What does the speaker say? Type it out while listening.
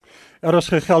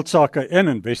RSG Geldsaake en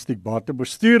Investec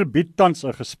Batebestuur bied tans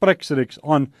 'n gespreksreeks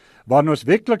aan waarin ons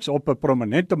weekliks op 'n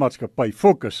prominente maatskappy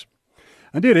fokus.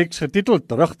 In die reeks getiteld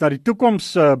Terug na die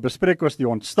toekoms bespreek ons die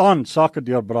ontstaan,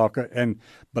 sakedeurbrake en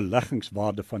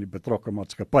beleggingswaarde van die betrokke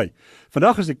maatskappy.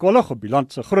 Vandag is die kolleg op die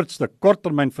land se grootste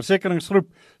korttermynversekeringsgroep,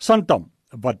 Santam,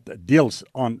 wat deels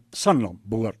aan Sanlam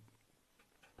behoort.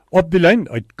 Op die lyn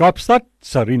uit Kaapstad,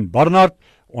 Serene Barnard,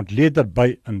 ontleder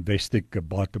by Investec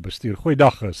Batebestuur.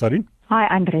 Goeiedag, Serene. Hi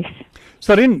Andries.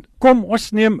 Serene, kom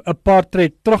ons neem 'n paar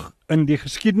tree terug in die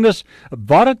geskiedenis.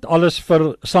 Waar het alles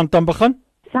vir Santam begin?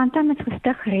 Santam is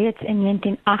gestig reeds in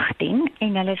 1918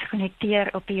 en hulle is genoteer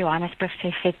op die Johannesburgse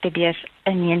effektebeurs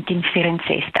in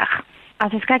 1964.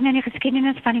 As ons kyk na die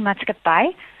geskiedenis van die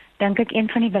maatskappy, dink ek een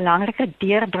van die belangrike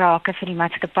deurbrake vir die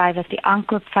maatskappy was die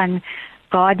aankoop van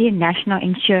Guardian National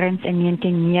Insurance in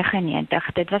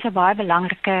 1999. Dit was 'n baie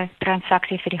belangrike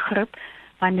transaksie vir die groep,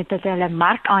 want dit het hulle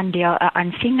markaandeel 'n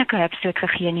aansienlike hupstoot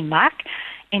gegee in die mark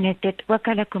en het dit ook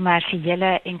hulle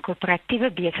kommersiële en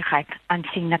korporatiewe besigheid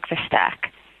aansienlik versterk.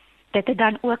 Dit het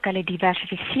dan ook hulle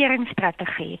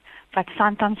diversifiseringsstrategie wat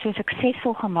Santam so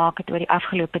suksesvol gemaak het oor die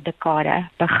afgelope dekade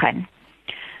begin.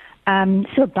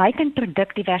 So buiten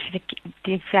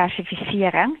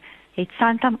produkdiversifisering het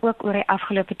Santam ook oor die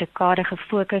afgelope dekade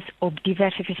gefokus op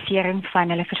diversifisering van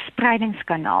hulle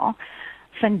verspreidingskanaal.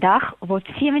 Vandag word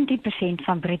 17%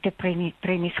 van bruto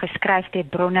premies geskryf deur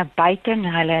bronne buite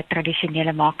hulle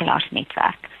tradisionele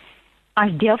makelaarsnetwerk.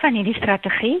 As deel van hierdie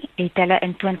strategie het hulle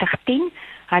in 2010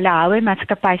 hulle houe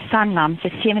maatskappy Sanlam se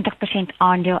 70%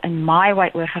 aandeel in MyWay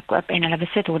oorgekoop en hulle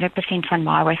besit 100% van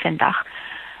MyWay vandag.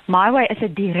 MyWay is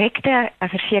 'n direkte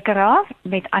versekeraar,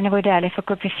 met ander woorde hulle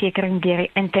verkoop versekering deur die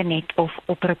internet of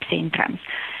oproepsentrums.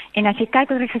 En as jy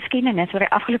kyk oor die geskiedenis, oor die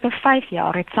afgelope 5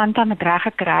 jaar het Santam het reg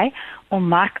gekry om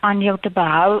markaandeel te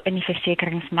behou in die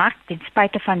versekeringsmark ten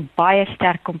spyte van baie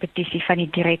sterk kompetisie van die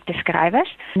direkte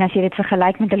skrywers. En as jy dit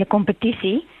vergelyk met hulle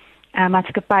kompetisie,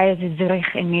 maatskappye soos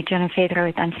Terug en Mutual and Federal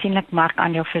het aansienlik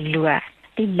markaandeel verloor.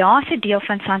 Die laaste deel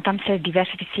van Santam se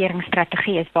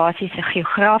diversifiseringsstrategie is basies 'n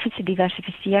geografiese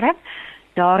diversifisering.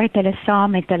 Daar het hulle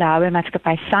saam met hulle houe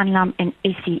maatskappy Sanlam en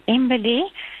SCM belê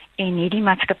en hierdie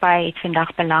maatskappy het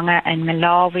vandag belange in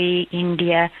Malawi,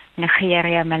 Indië,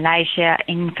 Nigeria, Maleisië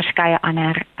en verskeie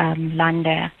ander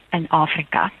lande in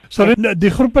Afrika. So die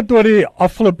groep het oor die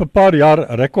afgelope paar jaar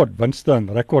rekordwinste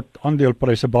en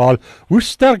rekordaandeelpryse behaal. Hoe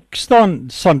sterk staan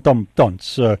Santam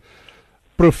tans?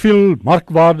 Profiel,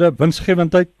 markwaarde,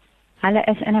 winsgewendheid? Hulle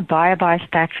is in 'n baie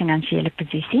sterk finansiële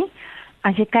posisie.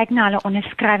 As jy kyk na hulle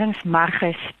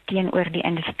onderskrywingsmarges teenoor die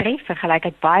industrie, vergelyk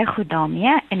dit baie goed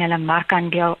daarmee en hulle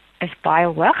markandeel is baie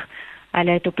hoog.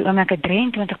 Hulle het op die oomblik 'n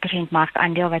 23%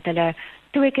 markandeel wat hulle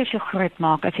 2 keer so groot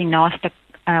maak as die naaste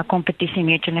kompetisie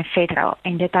Mutual and Federal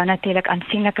en dit hou natuurlik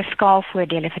aansienlike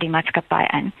skaalvoordele vir die maatskappy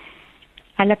in.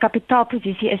 Hulle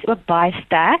kapitaalposisie is ook baie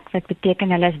sterk, wat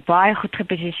beteken hulle is baie goed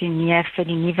geposisioneer vir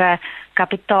die nuwe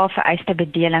kapitaalvereiste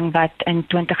bedeling wat in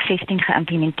 2016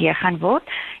 geïmplementeer gaan word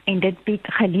en dit bied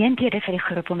geleenthede vir die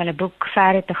groep om hulle boek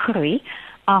verder te groei,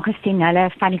 aangesien hulle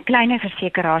van die kleiner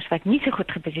versekeraars wat nie so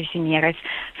goed geposisioneer is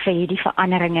vir hierdie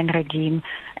verandering in regime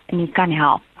nie kan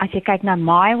help. As jy kyk na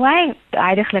MyWay,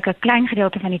 eindiglik 'n klein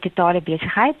gedeelte van die totale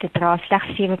besigheid, dit dra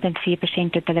slegs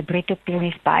 7.4% tot hulle bruto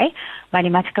premies by, maar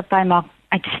die maatskappy maak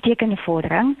uitstekende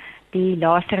vordering. Die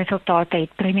laaste resultate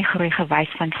het premiegroei gewys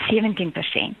van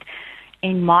 17%.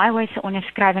 En MyWay se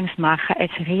onderskrywingsmarge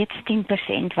is reeds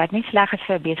 10%, wat nie sleg is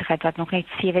vir 'n besigheid wat nog net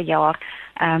 7 jaar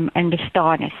in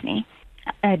bestaan is nie.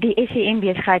 Die SCM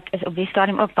besigheid is op die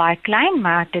stadium ook baie klein,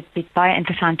 maar dit bied baie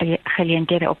interessante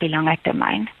geleenthede op die lange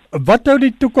termyn. Wat hou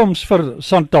die toekoms vir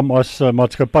Santam as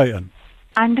maatskappy in?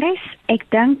 Andries, ek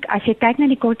dink as jy kyk na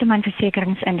die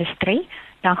korttermynversekeringsindustrie,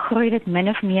 dan groei dit min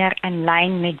of meer in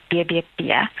lyn met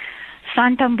BBP.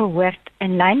 Santam behoort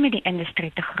in lyn met die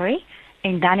industrie te groei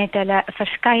en dan het hulle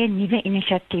verskeie nuwe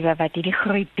inisiatiewe wat hierdie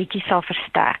groei bietjie sal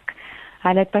versterk.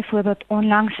 Hulle het byvoorbeeld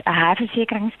onlangs 'n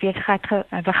herversekeringsbesigheid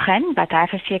begin wat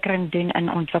herversekering doen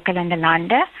in ontwikkelende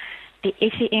lande. Die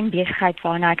SCM besigheid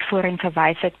waarna ek voorheen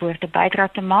verwys het, behoort 'n bydrae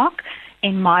te maak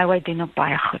en MyWay doen ook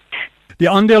baie goed. Die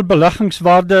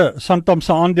aandeelbeleggingswaarde, Santam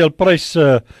se aandeleprys,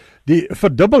 die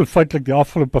verdubbel feitelik die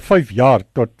afgelope 5 jaar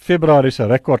tot Februarie se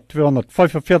rekord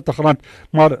R245,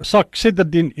 maar sak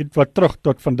sedertdien ietwat terug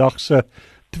tot vandag se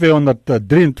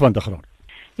R223.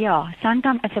 Ja,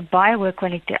 Santam is 'n baie hoë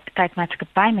kwaliteit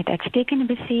maatskappy met uitstekende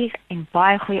bestuur en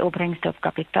baie goeie opbrengste op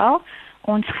kapitaal.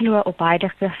 Ons glo op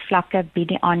huidige vlakke bied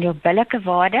die aandeel billike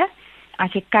waarde.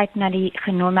 As jy kyk na die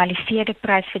genormaliseerde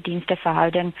prys-verdienste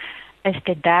verhouding, is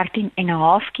dit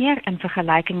 13,5 keer in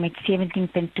vergelyking met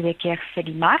 17,2 keer vir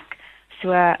die mark.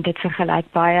 So dit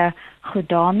vergelyk baie goed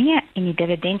daarmee en die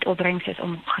dividendopbrengs is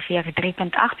ongeveer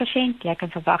 3.8%. Jy kan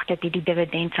verwag dat die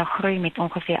dividend sal groei met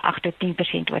ongeveer 8 tot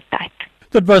 10% oor tyd.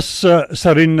 Dit was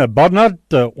Serene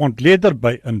Barnard, ontleder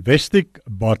by Investec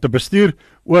Batebestuur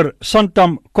oor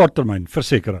Santam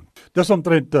korttermynversekering. Dis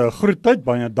omtrent groettyd.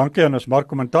 Baie dankie aan ons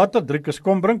markkommentator Driekus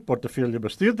Kombrink,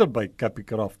 portefeuljebestuurder by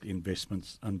Capicraft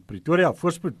Investments in Pretoria.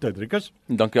 Voorspoed Driekus.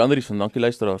 Dankie Andries en dankie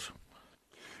luisteraars.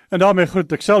 En daarmee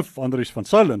groet ek self Andries van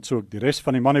Sail en so ook die res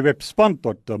van die Moneyweb span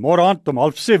tot môre aand om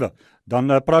 6:30.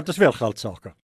 Dan praat ons weer geld sake.